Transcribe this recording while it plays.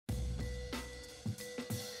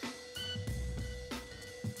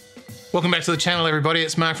Welcome back to the channel, everybody.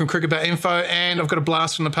 It's Mark from CricketBatInfo, and I've got a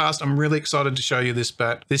blast from the past. I'm really excited to show you this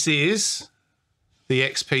bat. This is the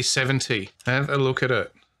XP70. Have a look at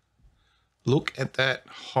it. Look at that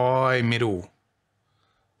high middle.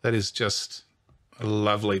 That is just a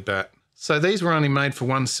lovely bat. So these were only made for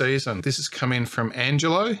one season. This has come in from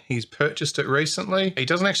Angelo. He's purchased it recently. He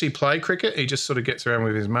doesn't actually play cricket. He just sort of gets around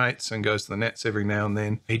with his mates and goes to the nets every now and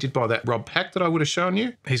then. He did buy that Rob pack that I would have shown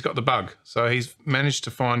you. He's got the bug. So he's managed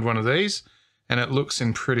to find one of these and it looks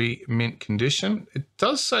in pretty mint condition. It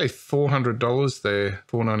does say $400 there,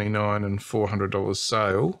 $499 and $400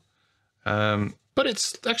 sale. But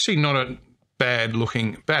it's actually not a bad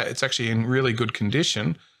looking bat. It's actually in really good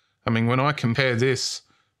condition. I mean, when I compare this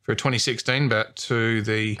for a 2016 bat to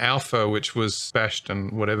the Alpha, which was bashed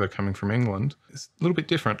and whatever coming from England, it's a little bit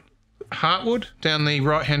different. Heartwood down the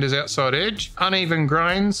right-hander's outside edge, uneven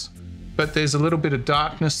grains, but there's a little bit of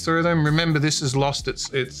darkness through them. Remember, this has lost its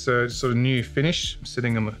sort of new finish,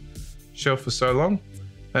 sitting on the shelf for so long.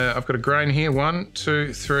 I've got a grain here, 1,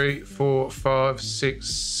 2, 3, 4, 5, 6,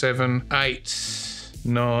 7, 8,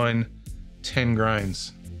 9, 10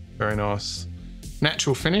 grains. Very nice.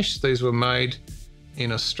 Natural finish. These were made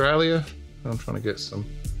in Australia. I'm trying to get some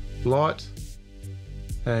light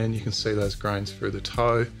and you can see those grains through the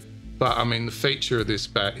toe. But I mean, the feature of this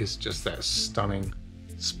bat is just that stunning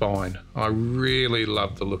spine. I really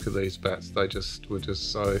love the look of these bats. They just were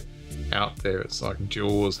just so out there. It's like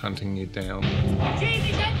Jaws hunting you down.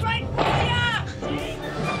 Jeez, is that right for you?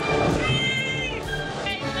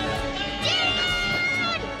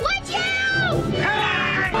 Dad! Watch out!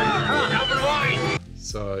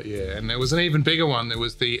 So yeah, and there was an even bigger one. There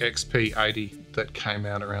was the XP80 that came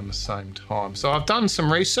out around the same time. So I've done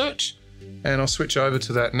some research and I'll switch over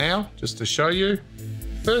to that now just to show you.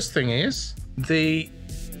 First thing is the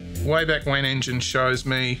way back when engine shows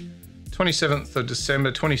me 27th of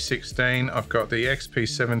December 2016. I've got the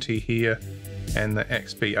XP70 here and the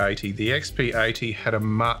XP80. The XP80 had a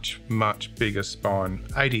much bigger spine,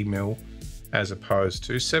 80 mil as opposed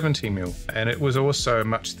to 70 mil, and it was also a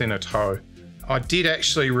much thinner toe. I did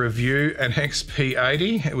actually review an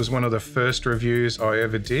XP80. It was one of the first reviews I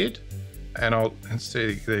ever did. And let's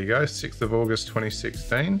see, there you go, 6th of August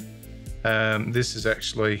 2016. This is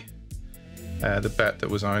actually the bat that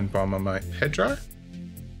was owned by my mate Pedro.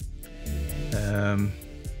 And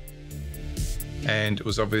it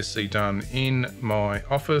was obviously done in my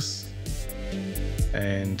office.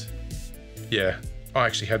 And yeah, I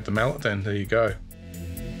actually had the mallet then, there you go.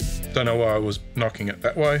 Don't know why I was knocking it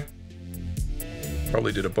that way.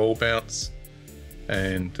 Probably did a ball bounce,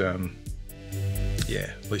 and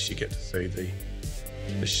yeah, at least you get to see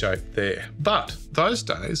the shape there. But those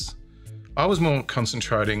days, I was more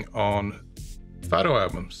concentrating on photo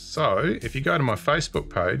albums. So if you go to my Facebook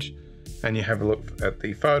page and you have a look at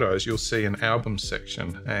the photos, you'll see an album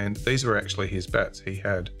section, and these were actually his bats. He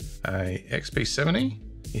had a XP70,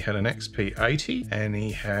 he had an XP80, and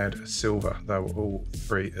he had a silver. They were all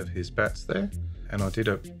three of his bats there. And I did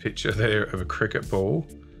a picture there of a cricket ball.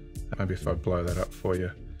 Maybe if I blow that up for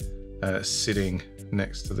you, sitting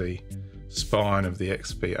next to the spine of the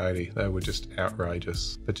XP80. They were just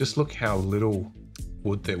outrageous. But just look how little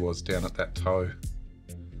wood there was down at that toe.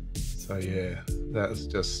 So yeah, that was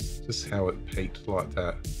just how it peaked like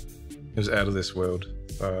that. It was out of this world.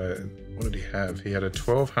 So what did he have? He had a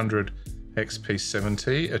 1200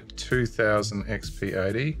 XP70, a 2000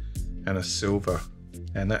 XP80, and a silver.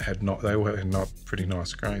 And that they all had not pretty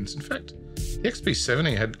nice grains. In fact, the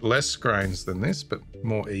XP70 had less grains than this, but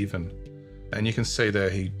more even. And you can see there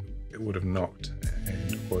it would have knocked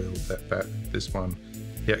and oiled that bat. This one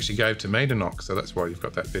he actually gave to me to knock, so that's why you've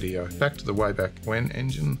got that video. Back to the way back when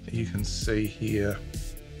engine, you can see here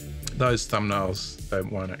those thumbnails. They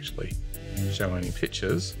won't actually show any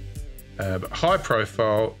pictures, but high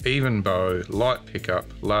profile, even bow, light pickup,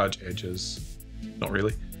 large edges. Not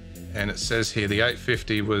really. And it says here the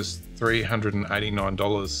 850 was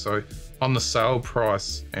 $389. So on the sale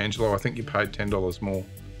price, Angelo, I think you paid $10 more.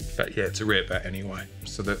 But yeah, it's a rare bat anyway.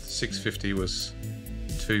 So that 650 was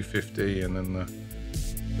 $250, and then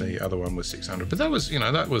the other one was 600. But that was, you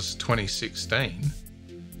know, that was 2016.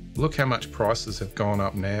 Look how much prices have gone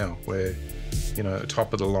up now, where, you know, a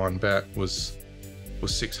top of the line bat was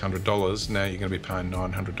 $600. Now you're going to be paying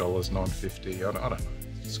 $900, $950. I don't know.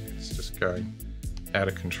 It's just going out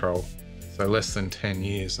of control. So less than 10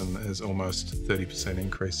 years and there's almost 30%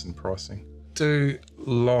 increase in pricing. Do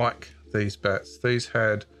like these bats. These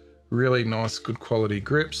had really nice, good quality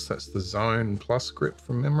grips. That's the Zone Plus grip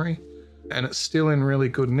from memory. And it's still in really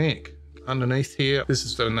good nick. Underneath here, this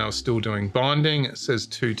is when they were still doing binding. It says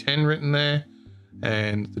 210 written there.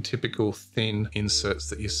 and the typical thin inserts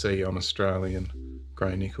that you see on Australian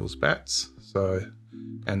grey Nicolls bats. So,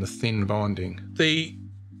 and the thin binding. The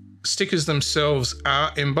stickers themselves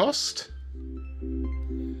are embossed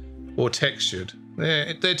or textured.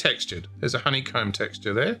 They're textured. There's a honeycomb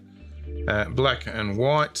texture there, black and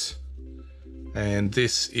white, and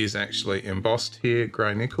this is actually embossed here,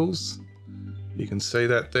 grey Nicolls. You can see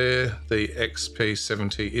that there. The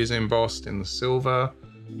XP70 is embossed in the silver.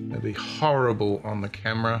 It'll be horrible on the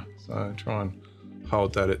camera, so try and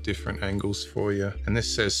hold that at different angles for you. And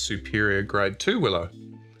this says Superior Grade 2 Willow,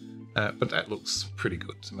 but that looks pretty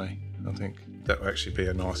good to me. I think that will actually be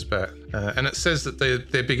a nice bat. And it says that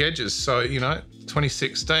they're big edges, so, you know,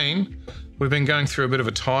 2016, we've been going through a bit of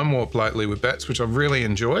a time warp lately with bats, which I've really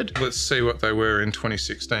enjoyed. Let's see what they were in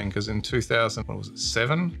 2016, because in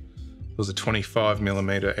 2007, it was a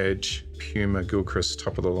 25mm edge Puma Gilchrist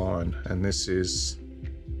top of the line, and this is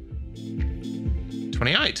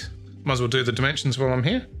 28. Might as well do the dimensions while I'm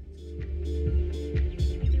here.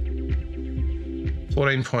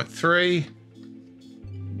 14.3,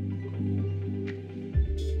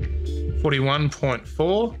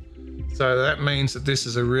 41.4. So that means that this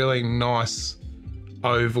is a really nice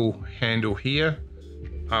oval handle here,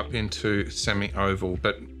 up into semi-oval,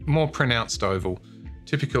 but more pronounced oval,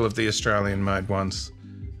 typical of the Australian-made ones.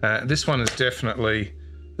 This one is definitely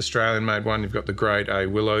Australian-made one. You've got the Grade A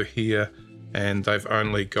Willow here, and they've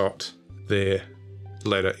only got their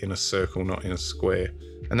letter in a circle, not in a square.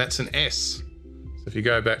 And that's an S. So if you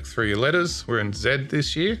go back through your letters, we're in Z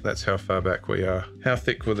this year. That's how far back we are. How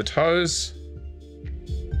thick were the toes?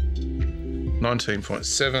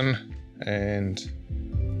 19.7, and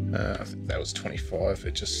I think that was 25.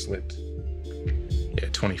 It just slipped. Yeah,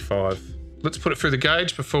 25. Let's put it through the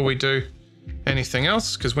gauge before we do anything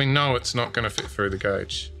else, because we know it's not going to fit through the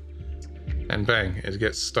gauge. And bang, it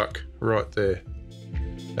gets stuck right there.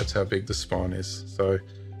 That's how big the spine is. So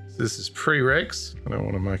this is pre-regs. I don't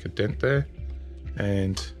want to make a dent there.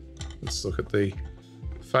 And let's look at the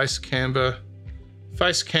face camber.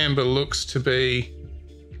 Face camber looks to be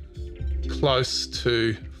close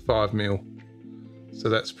to 5mm. So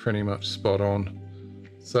that's pretty much spot on.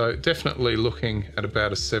 So definitely looking at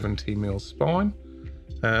about a 70mm spine.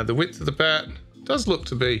 The width of the bat does look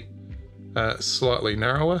to be slightly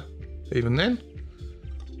narrower even then.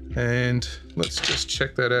 And let's just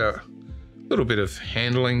check that out. A little bit of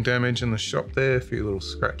handling damage in the shop there, a few little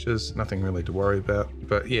scratches, nothing really to worry about.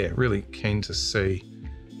 But yeah, really keen to see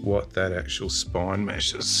what that actual spine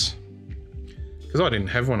measures, because I didn't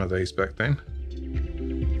have one of these back then.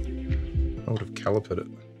 I would have calipered it.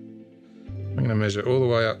 I'm going to measure all the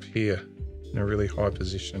way up here in a really high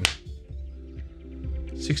position.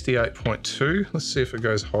 68.2. Let's see if it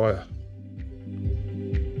goes higher.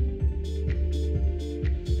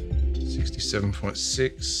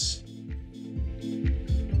 67.6.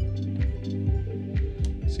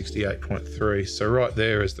 68.3. So right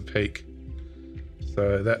there is the peak.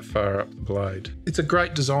 So that far up the blade. It's a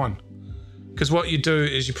great design, because what you do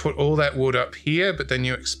is you put all that wood up here, but then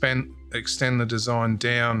you extend the design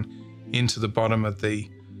down into the bottom of the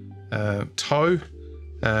toe,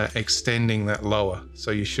 extending that lower.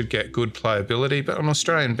 So you should get good playability. But on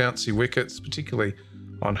Australian bouncy wickets, particularly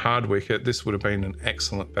on hard wicket, this would have been an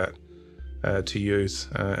excellent bat to use.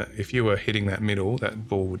 If you were hitting that middle, that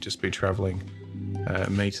ball would just be traveling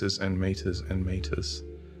meters and meters and meters.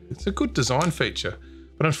 It's a good design feature,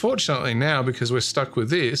 but unfortunately now, because we're stuck with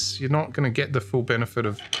this, you're not going to get the full benefit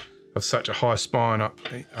of such a high spine up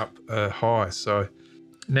high. So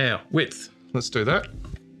now width, let's do that.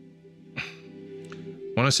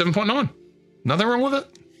 107.9. Nothing wrong with it.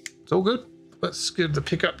 It's all good. Let's give the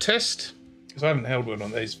pickup test, because I haven't held one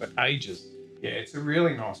on these for ages. Yeah, it's a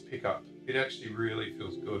really nice pickup. It actually really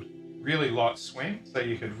feels good. Really light swing, so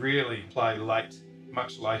you could really play late,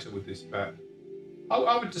 much later with this bat.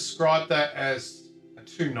 I would describe that as a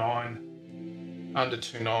 2.9, under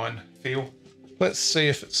 2.9 feel. Let's see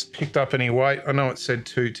if it's picked up any weight. I know it said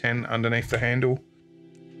 210 underneath the handle.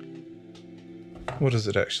 What does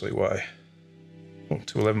it actually weigh? Oh,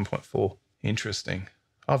 211.4. Interesting.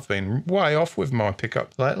 I've been way off with my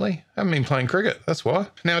pickup lately. I haven't been playing cricket, that's why.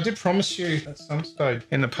 Now, I did promise you at some stage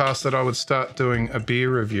in the past that I would start doing a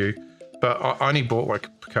beer review, but I only bought like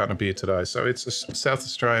a carton of beer today. So it's a South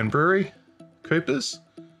Australian brewery, Cooper's.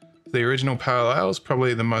 The original pale ale is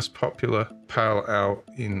probably the most popular pale ale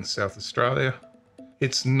in South Australia.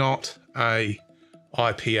 It's not a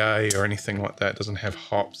IPA or anything like that. It doesn't have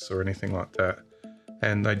hops or anything like that.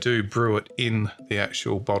 And they do brew it in the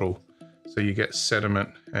actual bottle. So you get sediment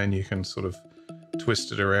and you can sort of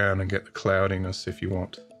twist it around and get the cloudiness if you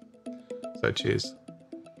want. So cheers.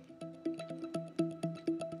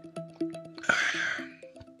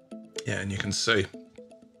 Yeah, and you can see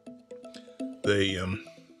the,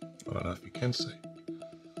 I don't know if you can see.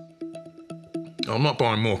 I'm not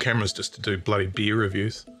buying more cameras just to do bloody beer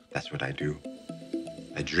reviews. That's what I do.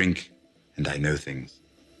 I drink and I know things.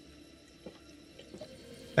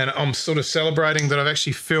 And I'm sort of celebrating that I've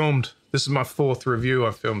actually filmed. This is my 4th review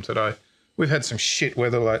I filmed today. We've had some shit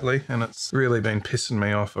weather lately and it's really been pissing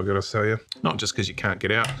me off, I've got to tell you. Not just because you can't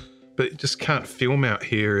get out, but you just can't film out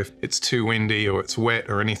here if it's too windy or it's wet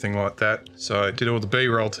or anything like that. So I did all the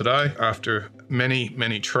B-roll today after many,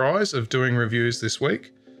 many tries of doing reviews this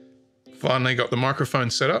week. Finally got the microphone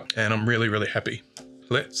set up and I'm really, really happy.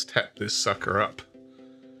 Let's tap this sucker up.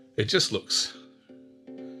 It just looks...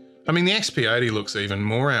 I mean, the XP80 looks even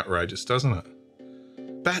more outrageous, doesn't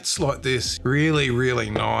it? Bats like this, really, really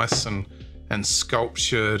nice and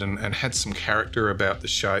sculptured and had some character about the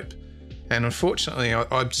shape. And unfortunately,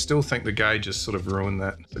 I still think the gauge has sort of ruined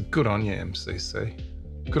that. So good on you, MCC.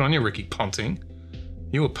 Good on you, Ricky Ponting.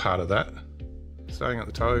 You were part of that. Starting at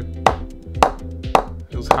the toe.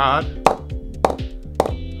 Feels hard.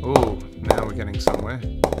 Oh, now we're getting somewhere.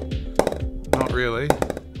 Not really.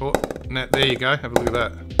 Oh, there you go. Have a look at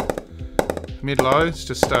that. Mid-low, it's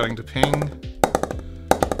just starting to ping.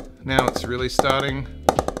 Now it's really starting.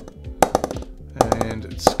 And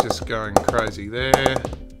it's just going crazy there.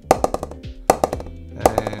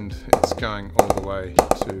 And it's going all the way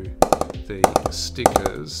to the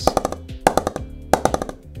stickers.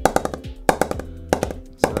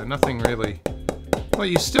 So nothing really... Well,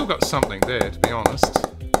 you've still got something there, to be honest.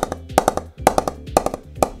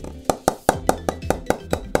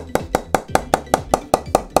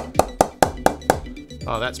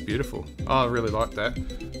 Oh, that's beautiful. Oh, I really like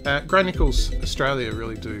that. Grey Nicolls Australia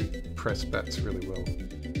really do press bats really well.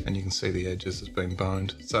 And you can see the edges has been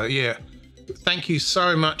boned. So yeah, thank you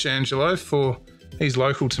so much, Angelo, for, he's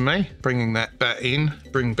local to me, bringing that bat in,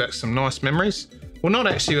 bringing back some nice memories. Well, not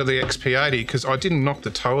actually with the XP80, because I didn't knock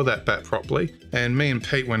the toe of that bat properly. And me and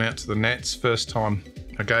Pete went out to the nets first time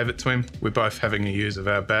I gave it to him. We're both having a use of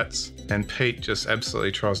our bats. And Pete just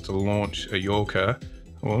absolutely tries to launch a Yorker.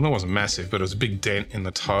 Well, it wasn't massive, but it was a big dent in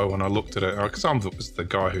the toe when I looked at it. Because I was the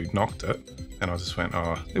guy who knocked it. And I just went,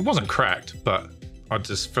 oh, it wasn't cracked, but I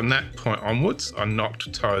just, from that point onwards, I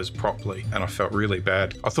knocked toes properly and I felt really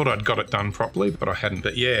bad. I thought I'd got it done properly, but I hadn't.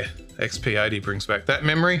 But yeah, XP80 brings back that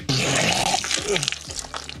memory.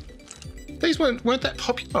 These weren't that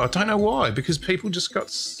popular. I don't know why, because people just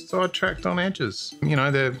got sidetracked on edges. You know,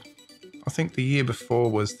 I think the year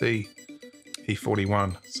before was the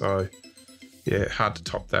E41. So yeah, hard to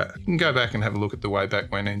top that. You can go back and have a look at the Way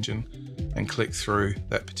Back When engine and click through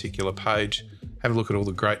that particular page. Have a look at all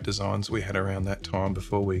the great designs we had around that time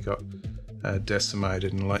before we got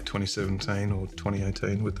decimated in late 2017 or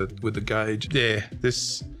 2018 with the gauge. Yeah,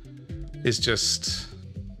 this is just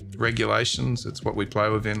regulations. It's what we play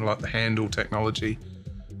within, like the handle technology.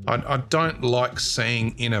 I don't like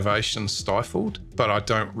seeing innovation stifled, but I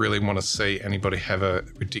don't really want to see anybody have a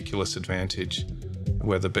ridiculous advantage,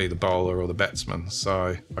 whether it be the bowler or the batsman.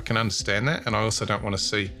 So I can understand that, and I also don't want to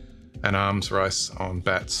see an arms race on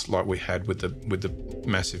bats like we had with the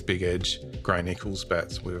massive big edge Grey Nicolls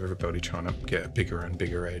bats, with everybody trying to get a bigger and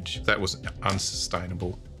bigger edge. That was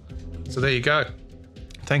unsustainable. So there you go.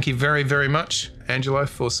 Thank you very, very much, Angelo,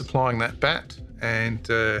 for supplying that bat and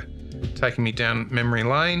taking me down memory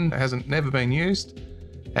lane. It hasn't never been used,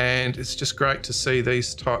 and it's just great to see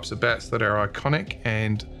these types of bats that are iconic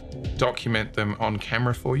and document them on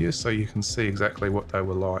camera for you so you can see exactly what they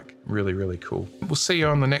were like. Really, really cool. We'll see you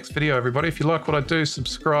on the next video, everybody. If you like what I do,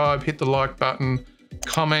 subscribe, hit the like button,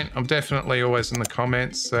 comment. I'm definitely always in the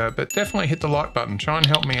comments, but definitely hit the like button. Try and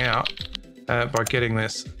help me out by getting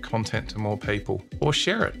this content to more people, or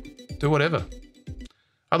share it. Do whatever.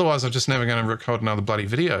 Otherwise, I'm just never going to record another bloody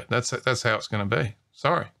video. That's how it's going to be.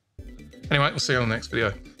 Sorry. Anyway, we'll see you on the next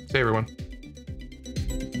video. See you, everyone.